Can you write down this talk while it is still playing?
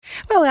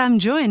Well, I'm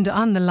joined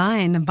on the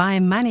line by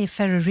Manny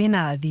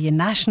Ferreirinha, the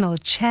National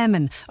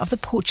Chairman of the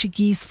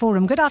Portuguese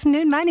Forum. Good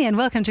afternoon, Manny, and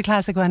welcome to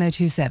Classic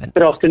 1027.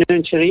 Good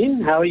afternoon,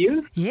 Shireen. How are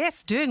you?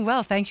 Yes, doing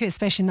well, thank you,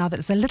 especially now that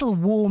it's a little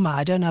warmer.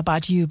 I don't know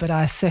about you, but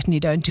I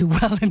certainly don't do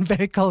well in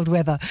very cold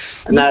weather.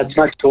 No, it's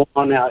much warmer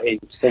on our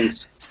end. Thanks.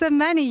 So,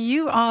 Manny,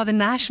 you are the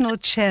National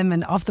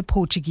Chairman of the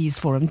Portuguese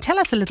Forum. Tell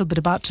us a little bit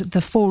about the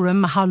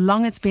forum, how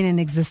long it's been in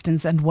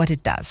existence and what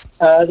it does.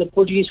 The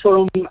Portuguese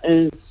Forum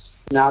is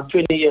now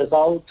 20 years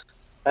old.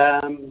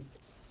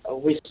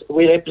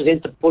 We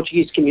represent the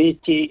Portuguese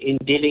community in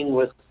dealing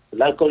with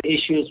local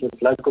issues, with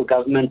local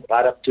government,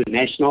 right up to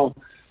national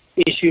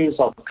issues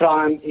of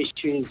crime,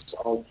 issues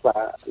of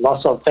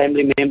loss of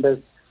family members,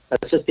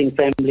 assisting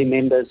family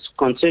members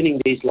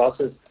concerning these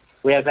losses.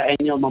 We have an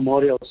annual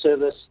memorial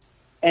service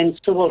and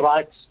civil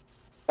rights,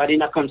 but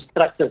in a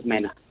constructive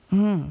manner.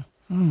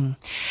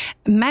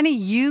 Manny,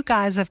 you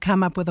guys have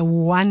come up with a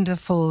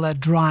wonderful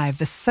drive,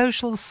 the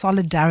Social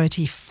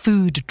Solidarity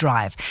Food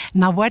Drive.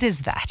 Now, what is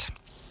that?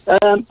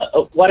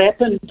 What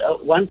happened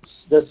once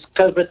this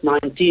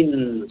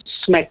COVID-19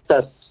 smacked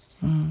us,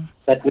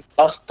 that we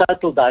lost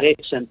total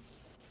direction,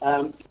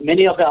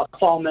 many of our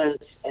farmers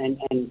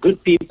and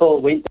good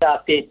people went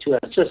out there to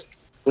assist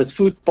with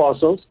food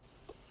parcels,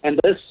 and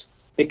this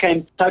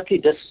became totally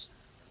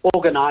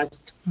disorganized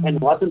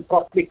and wasn't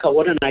properly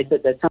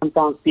coordinated, that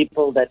sometimes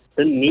people that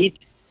didn't need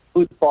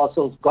food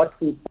parcels got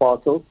food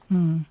parcels.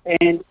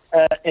 And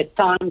at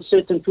times,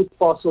 certain food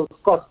parcels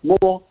cost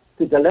more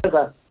to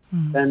deliver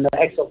than the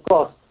actual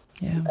cost.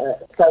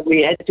 So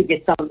we had to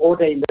get some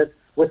order in this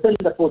within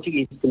the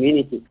Portuguese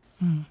community.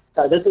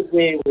 So this is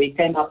where we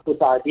came up with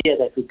the idea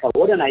that we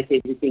coordinate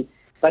everything,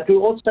 but we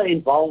also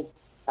involve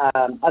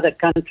other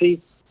countries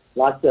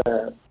like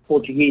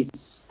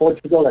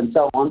Portugal and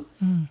so on,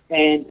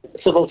 and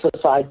civil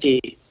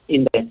society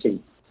in that sense.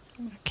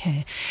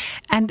 Okay.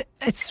 And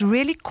it's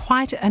really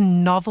quite a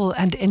novel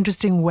and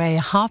interesting way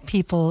how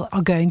people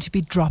are going to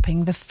be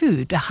dropping the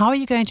food. How are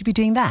you going to be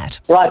doing that?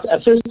 Right.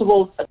 First of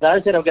all,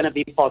 those that are going to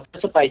be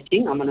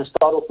participating, I'm going to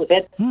start off with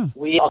that.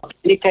 We are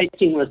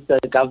communicating with the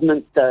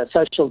government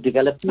social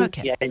development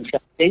here in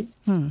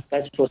Shireen.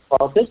 That's for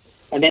starters.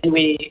 And then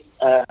we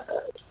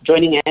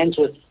joining hands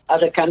with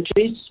other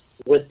countries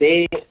with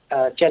their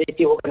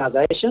charity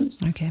organizations.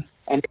 Okay.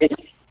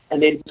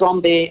 And then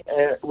from there,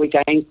 we're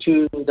going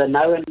to the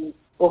known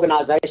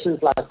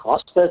organizations like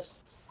Hospice,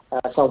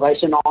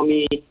 Salvation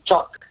Army,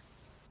 CHOC,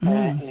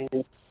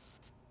 and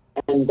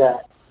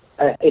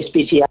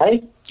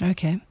SPCA.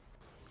 Okay.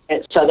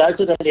 And so those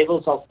are the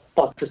levels of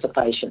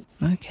participation.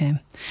 Okay.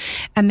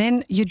 And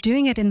then you're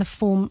doing it in the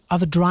form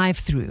of a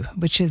drive-through,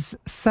 which is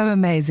so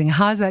amazing.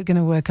 How's that going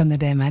to work on the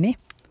day, Manny?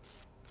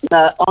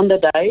 On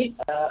the day,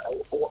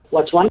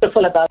 what's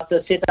wonderful about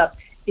the setup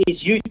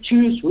is you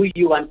choose who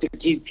you want to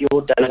give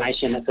your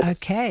donation. If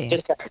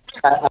it's just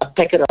a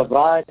packet of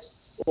rice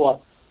or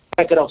a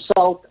packet of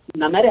salt,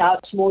 no matter how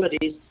small it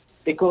is,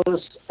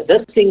 because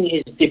this thing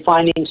is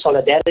defining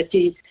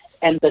solidarity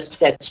and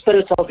that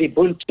spirit of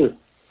Ubuntu.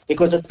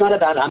 Because it's not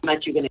about how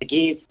much you're going to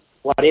give,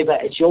 whatever.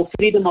 It's your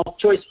freedom of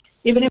choice.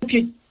 Even if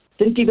you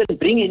didn't even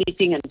bring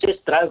anything and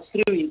just drove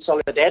through in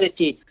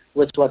solidarity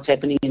with what's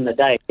happening in the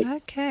day.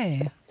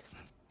 Okay.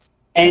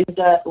 And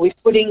we're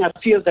putting a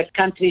few of the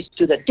countries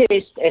to the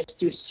test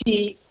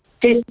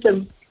test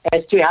them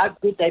as to how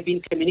good they've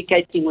been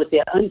communicating with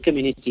their own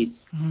communities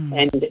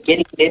and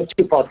getting them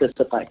to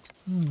participate.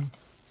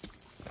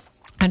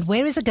 And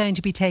where is it going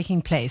to be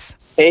taking place?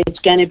 It's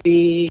going to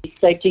be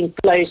taking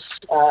place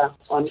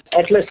on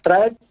Atlas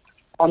Road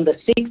on the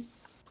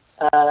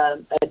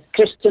 6th at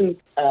Christian,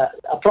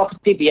 a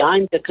property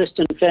behind the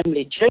Christian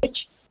Family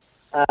Church,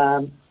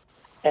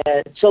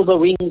 at Silver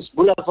Wings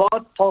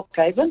Boulevard,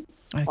 Parkhaven.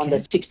 On the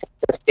 6th of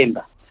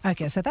September.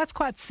 Okay, so that's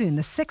quite soon,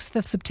 the 6th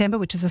of September,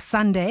 which is a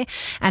Sunday,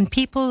 and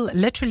people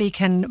literally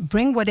can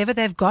bring whatever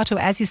they've got, or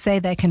as you say,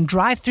 they can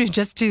drive through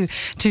just to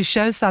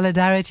show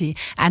solidarity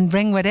and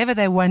bring whatever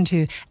they want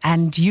to,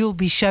 and you'll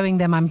be showing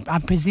them. I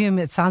presume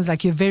it sounds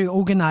like you're very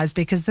organized,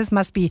 because this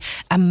must be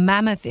a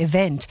mammoth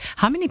event.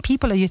 How many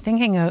people are you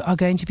thinking are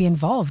going to be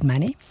involved,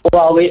 Manny?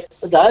 Well,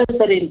 those that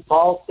are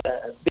involved,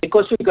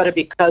 because we've got to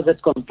be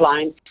COVID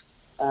compliant,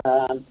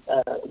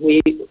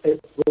 we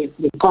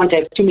can't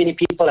have too many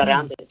people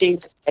around the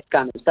tent, that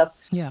kind of stuff.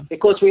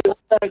 Because we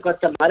also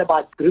got the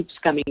motorbike groups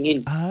coming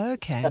in.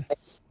 Okay.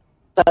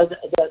 So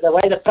the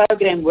way the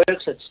program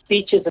works, it's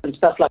speeches and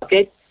stuff like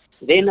that.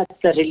 Then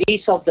it's the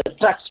release of the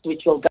trucks,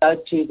 which will go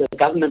to the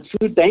government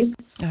food bank.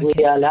 We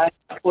allow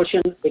a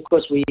portion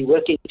because we're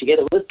working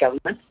together with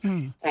government.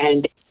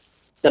 And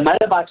the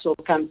motorbikes will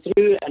come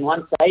through, and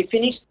once they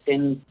finish,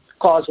 then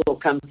cars will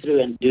come through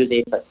and do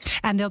their bit.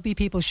 And there'll be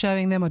people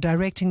showing them or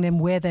directing them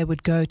where they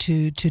would go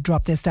to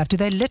drop their stuff. Do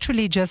they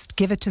literally just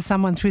give it to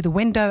someone through the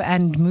window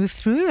and move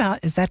through?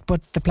 Is that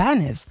what the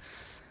plan is?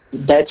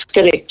 That's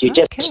correct. You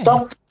just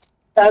stop,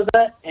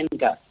 over and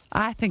go.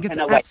 I think it's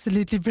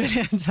absolutely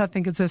brilliant. I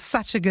think it's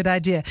such a good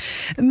idea.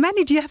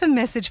 Manny, do you have a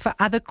message for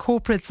other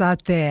corporates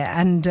out there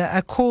and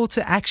a call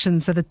to action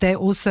so that they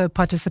also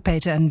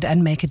participate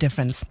and make a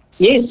difference?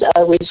 Yes,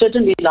 we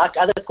certainly like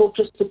other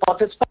corporates to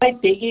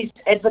participate. There is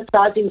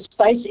advertising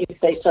space if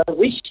they so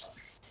wish.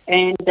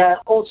 And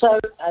also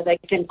they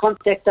can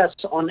contact us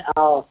on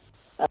our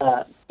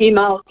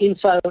email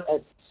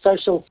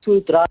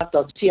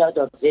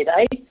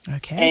info@socialfooddrive.co.za.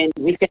 Okay. And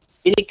we can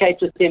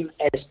communicate with them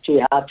as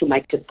to how to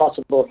make it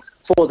possible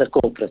for the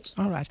corporates.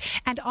 All right.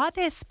 And are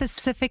there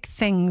specific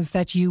things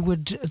that you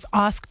would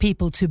ask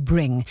people to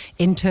bring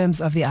in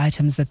terms of the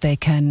items that they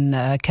can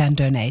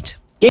donate?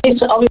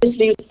 Yes,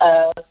 obviously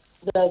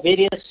the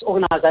various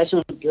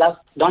organizations love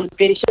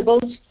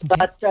non-perishables,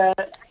 but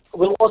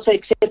we'll also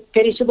accept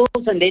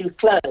perishables and then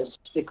clothes,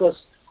 because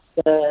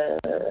the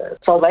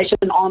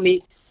Salvation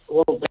Army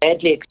will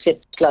gladly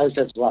accept clothes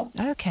as well.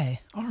 Okay,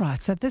 all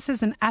right. So this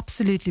is an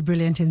absolutely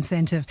brilliant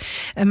incentive.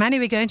 Manny,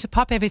 we're going to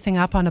pop everything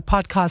up on a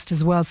podcast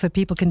as well so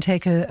people can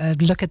take a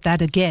look at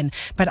that again.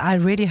 But I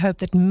really hope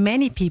that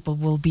many people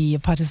will be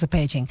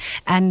participating.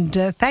 And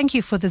thank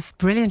you for this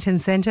brilliant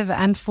incentive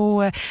and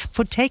for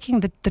taking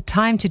the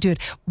time to do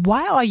it.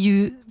 Why are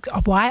you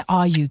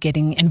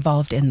getting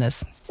involved in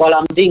this? Well,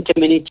 I'm doing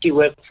community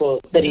work for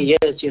 30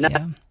 years, In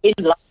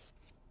life,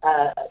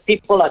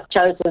 people are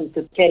chosen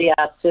to carry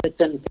out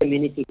certain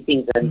community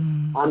things,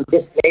 and I'm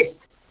just blessed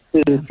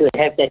to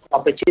have that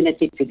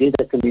opportunity to do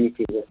the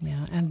community work.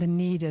 Yeah, and the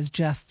need is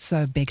just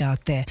so big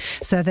out there.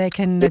 So they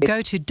can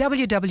go to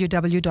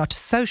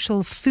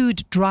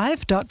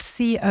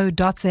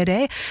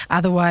www.socialfooddrive.co.za.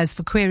 Otherwise,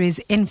 for queries,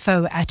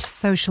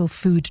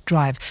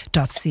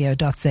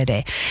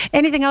 info@socialfooddrive.co.za.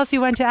 Anything else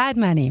you want to add,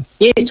 Manny?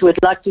 Yes, we'd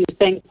like to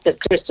thank the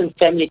Christian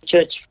Family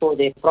Church for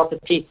their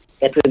property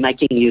that we're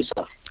making use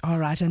of. All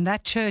right, and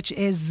that church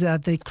is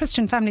the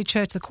Christian Family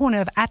Church, the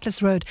corner of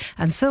Atlas Road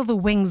and Silver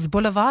Wings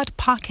Boulevard,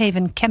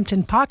 Parkhaven,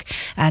 Kempton Park,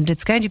 and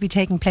it's going to be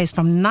taking place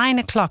from 9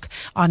 o'clock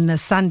on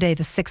Sunday,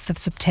 the 6th of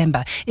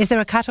September. Is there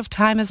a cut-off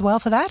time as well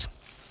for that?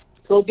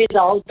 It will be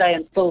the whole day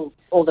until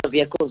all the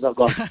vehicles are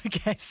gone.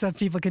 Okay, so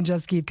people can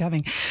just keep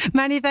coming.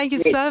 Manny, thank you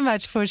so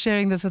much for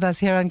sharing this with us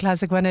here on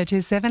Classic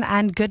 102.7,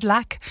 and good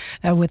luck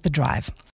with the drive.